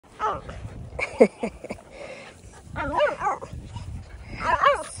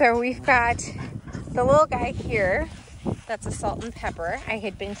So we've got the little guy here. That's a salt and pepper. I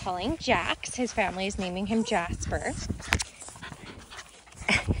had been calling Jax. His family is naming him Jasper.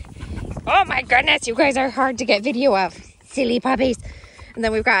 Oh my goodness, you guys are hard to get video of. Silly puppies. And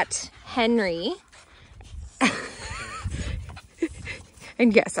then we've got Henry.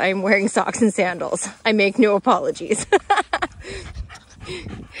 And yes, I am wearing socks and sandals. I make no apologies.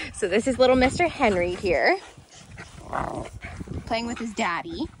 So this is little Mr. Henry here, playing with his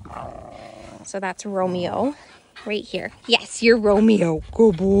daddy. So that's Romeo right here. Yes, you're Romeo.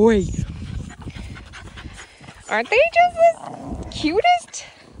 Good boy. Aren't they just the cutest?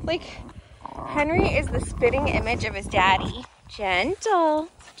 Like, Henry is the spitting image of his daddy. Gentle,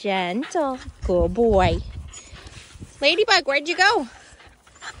 gentle. Good boy. Ladybug, where'd you go?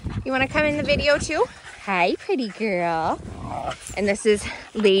 You want to come in the video too? Hi, pretty girl. And this is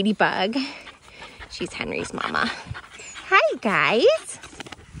Ladybug. She's Henry's mama. Hi, guys.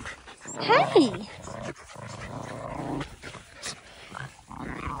 Hi.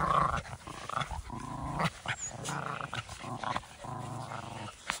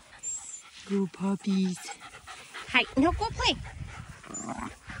 Go puppies. Hi. No, go play.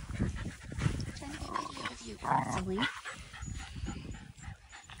 Trying to get video of you, silly.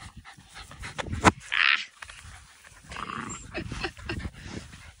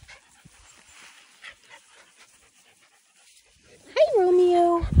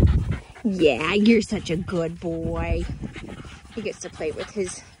 Romeo. Yeah, you're such a good boy. He gets to play with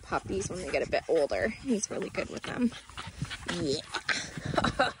his puppies when they get a bit older. He's really good with them. Yeah.